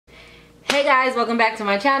Hey guys, welcome back to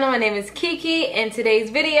my channel. My name is Kiki. In today's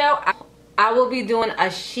video, I will be doing a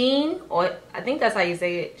Shein, or I think that's how you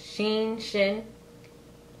say it, Shein,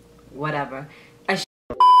 whatever.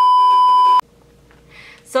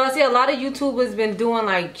 So I see a lot of YouTubers been doing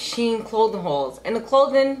like Shein clothing hauls, and the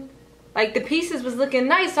clothing, like the pieces was looking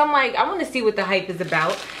nice. So I'm like, I want to see what the hype is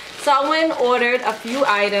about. So I went and ordered a few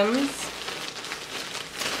items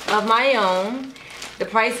of my own. The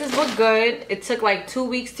prices were good. It took like 2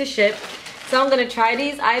 weeks to ship. So I'm gonna try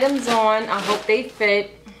these items on. I hope they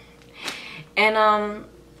fit. And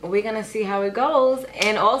we're gonna see how it goes.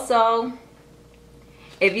 And also,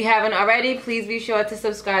 if you haven't already, please be sure to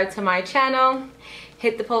subscribe to my channel.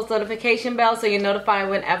 Hit the post notification bell so you're notified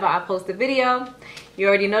whenever I post a video. You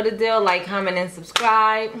already know the deal. Like, comment, and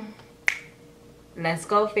subscribe. Let's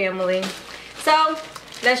go, family. So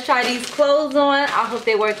let's try these clothes on. I hope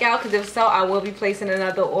they work out, because if so, I will be placing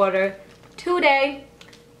another order today.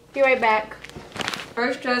 Be right back.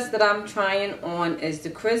 First dress that I'm trying on is the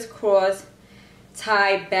CrissCross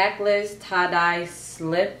tie backless tie-dye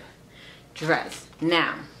slip dress.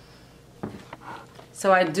 Now,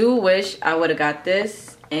 so I do wish I would have got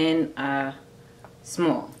this in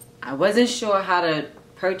small. I wasn't sure how to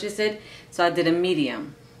purchase it, so I did a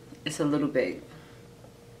medium. It's a little big,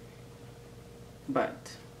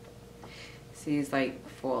 but see, it's like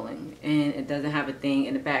falling, and it doesn't have a thing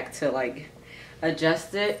in the back to like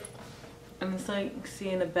adjust it. And it's like, see,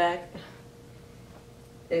 in the back,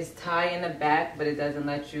 it's tie in the back, but it doesn't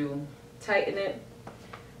let you tighten it.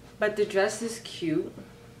 But the dress is cute.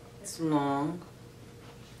 It's long.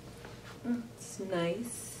 It's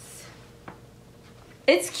nice.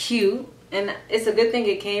 It's cute, and it's a good thing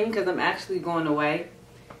it came, because I'm actually going away.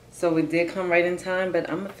 So it did come right in time, but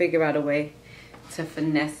I'm gonna figure out a way to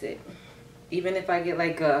finesse it. Even if I get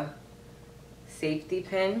like a safety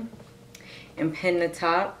pin and pin the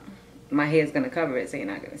top, my hair is gonna cover it, so you're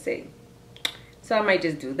not gonna see. So I might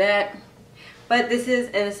just do that. But this is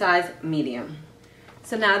in a size medium.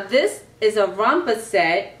 So now this is a romper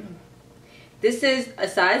set. This is a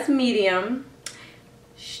size medium,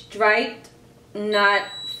 striped knot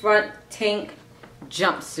front tank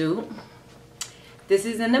jumpsuit. This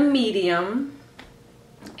is in a medium,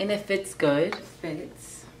 and it fits good. It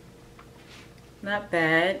fits not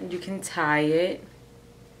bad. You can tie it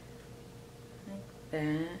like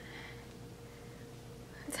that.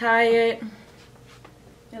 Tie it.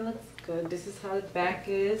 It looks good. This is how the back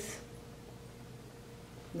is.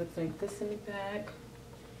 Looks like this in the back.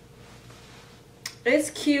 It's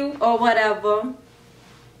cute, or whatever,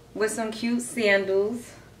 with some cute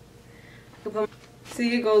sandals.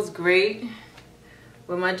 See, it goes great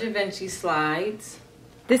with my Da Vinci slides.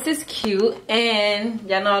 This is cute, and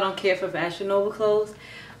y'all know I don't care for Fashion Nova clothes,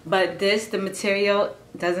 but the material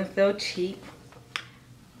doesn't feel cheap.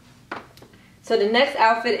 So the next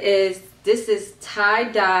outfit is, this is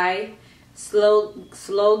tie-dye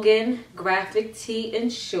Slogan graphic tee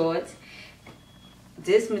and shorts.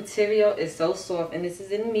 This material is so soft, and this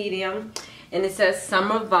is in medium, and it says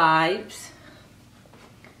summer vibes.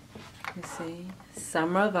 Let's see,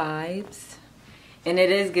 summer vibes, and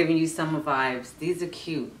it is giving you summer vibes. These are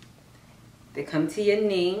cute. They come to your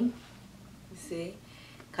knee. You see,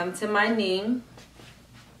 come to my knee.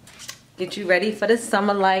 Get you ready for the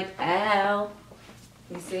summer light. Ow.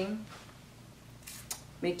 You see?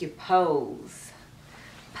 Make you pose.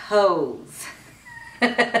 Pose.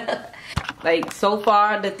 Like, so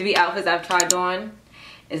far, the 3 outfits I've tried on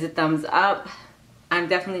is a thumbs up. I'm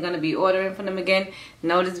definitely going to be ordering from them again.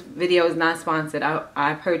 No, this video is not sponsored.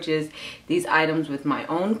 I purchased these items with my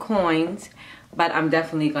own coins, but I'm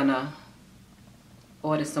definitely going to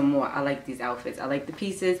order some more. I like these outfits. I like the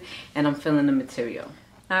pieces, and I'm feeling the material.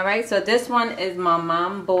 Alright, so this one is my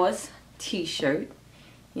mom boss t-shirt.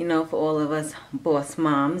 You know, for all of us boss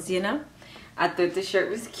moms, you know. I thought the shirt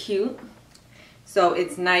was cute. So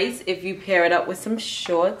it's nice if you pair it up with some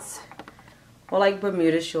shorts, or like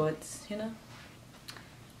Bermuda shorts, you know.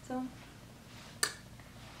 So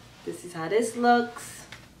this is how this looks.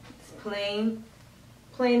 It's plain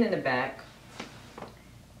in the back,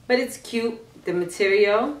 but it's cute. The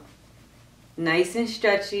material, nice and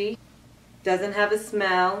stretchy, doesn't have a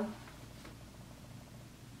smell.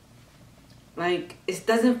 Like, it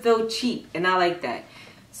doesn't feel cheap, and I like that.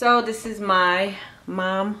 So this is my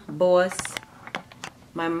mom boss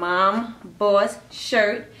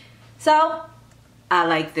shirt. So I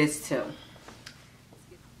like this too.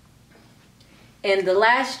 And the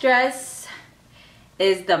last dress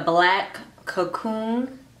is the black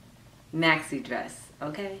Cocoon maxi dress.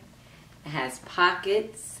 Okay, it has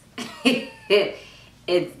pockets.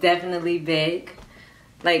 It's definitely big.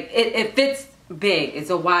 Like, it fits big. It's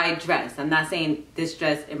a wide dress. I'm not saying this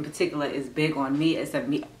dress in particular is big on me. It's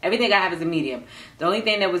everything I have is a medium. The only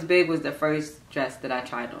thing that was big was the first dress that I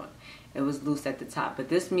tried on. It was loose at the top, but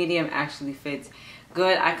this medium actually fits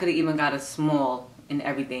good. I could have even got a small and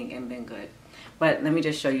everything and been good. But let me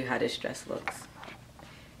just show you how this dress looks.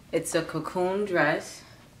 It's a Cocoon dress,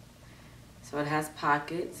 so it has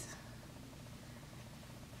pockets,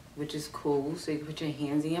 which is cool, so you can put your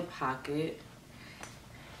hands in your pocket.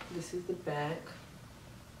 This is the back.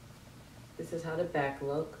 This is how the back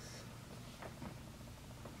looks.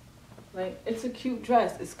 Like, it's a cute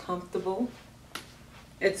dress. It's comfortable.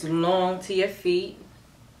 It's long to your feet.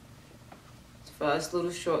 It's for us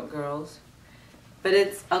little short girls. But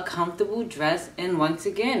it's a comfortable dress, and once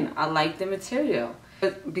again, I like the material.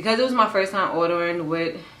 But because it was my first time ordering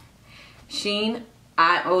with Shein,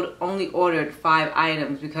 I only ordered 5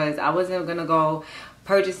 items because I wasn't gonna go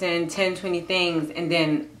purchasing 10, 20 things and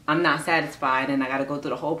then I'm not satisfied and I gotta go through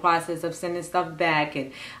the whole process of sending stuff back.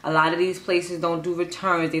 And a lot of these places don't do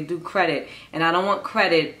returns, they do credit, and I don't want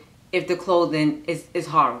credit if the clothing is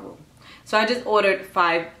horrible. So I just ordered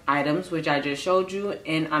 5 items, which I just showed you,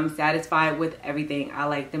 and I'm satisfied with everything. I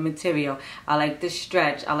like the material, I like the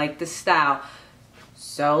stretch, I like the style.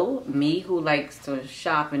 So me, who likes to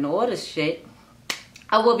shop and order shit,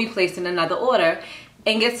 I will be placing another order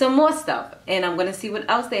and get some more stuff. And I'm gonna see what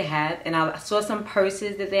else they have. And I saw some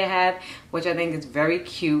purses that they have, which I think is very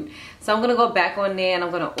cute. So I'm gonna go back on there and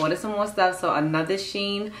I'm gonna order some more stuff. So another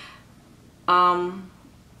Shein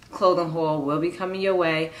clothing haul will be coming your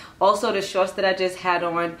way. Also, the shorts that I just had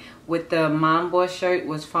on with the mom boss shirt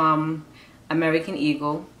was from American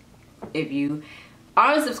Eagle. If you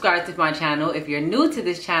aren't subscribed to my channel, if you're new to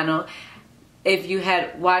this channel, if you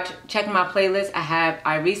had check my playlist,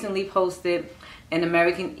 I recently posted an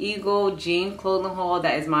American Eagle jean clothing haul.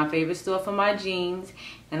 That is my favorite store for my jeans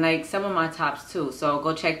and like some of my tops too. So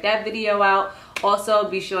go check that video out. Also,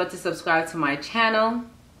 be sure to subscribe to my channel.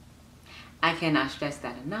 I cannot stress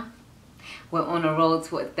that enough. We're on a road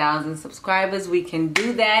to 1,000 subscribers. We can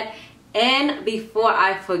do that. And before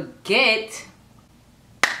I forget,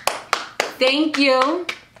 thank you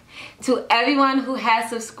to everyone who has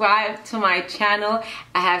subscribed to my channel.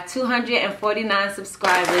 I have 249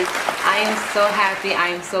 subscribers. I am so happy, I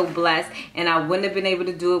am so blessed, and I wouldn't have been able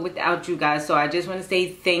to do it without you guys. So I just want to say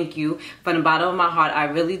thank you from the bottom of my heart. I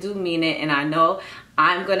really do mean it, and I know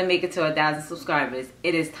I'm gonna make it to 1,000 subscribers.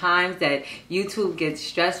 It is times that YouTube gets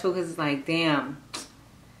stressful because it's like, damn,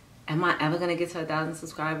 am I ever gonna get to 1,000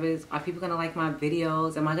 subscribers? Are people gonna like my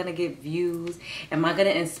videos? Am I gonna get views? Am I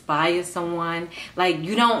gonna inspire someone? Like,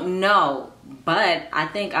 you don't know, but I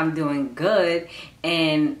think I'm doing good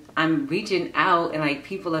and I'm reaching out and like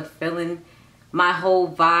people are feeling my whole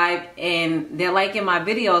vibe and they're liking my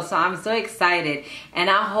videos. So I'm so excited, and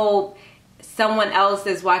I hope someone else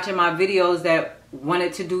that's watching my videos that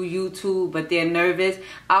wanted to do YouTube but they're nervous,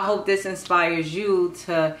 I hope this inspires you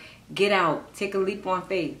to get out, take a leap on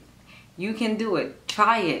faith. You can do it.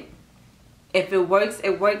 Try it. If it works,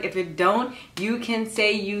 it worked. If it don't, you can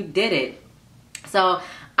say you did it. So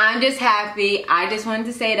I'm just happy. I just wanted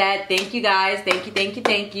to say that. Thank you guys. Thank you, thank you,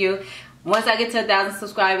 thank you. Once I get to 1,000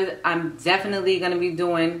 subscribers, I'm definitely going to be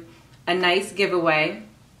doing a nice giveaway.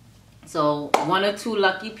 So 1 or 2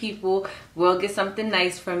 lucky people will get something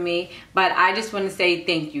nice from me. But I just want to say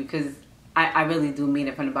thank you because I really do mean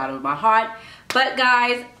it from the bottom of my heart. But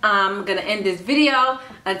guys, I'm gonna end this video.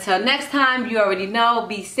 Until next time, you already know,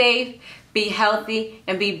 be safe, be healthy,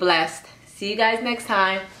 and be blessed. See you guys next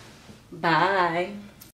time. Bye.